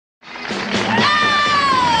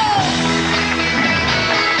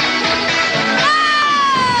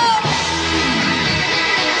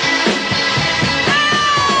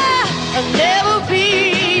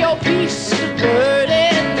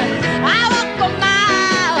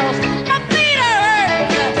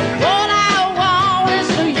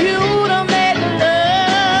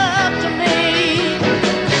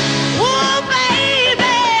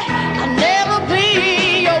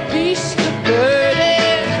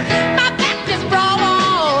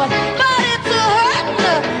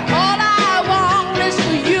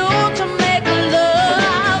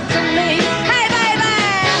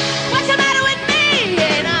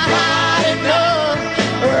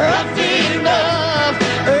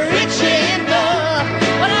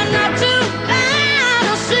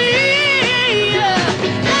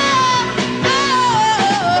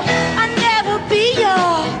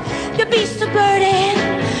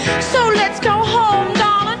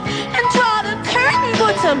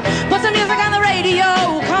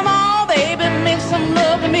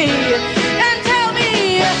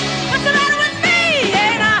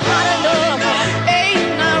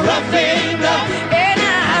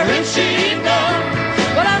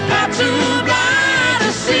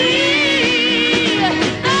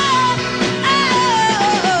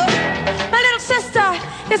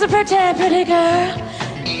is a pretty, pretty girl.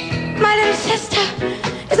 My little sister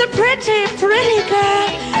is a pretty, pretty girl.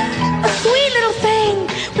 A sweet little thing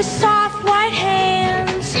with soft white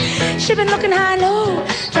hands. She's been looking high and low,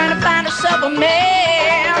 trying to find herself a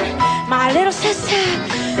man. My little sister,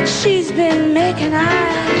 she's been making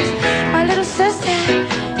eyes. My little sister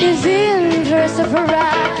is in for a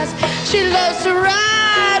surprise. She loves to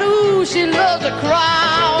ride, ooh, she loves to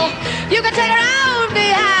crawl. You can take her out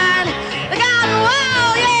behind the garden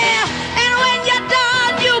wall, yeah. And when you're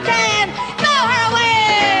done, you can throw her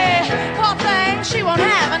away. Poor thing, she won't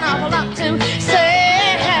have an awful lot to say.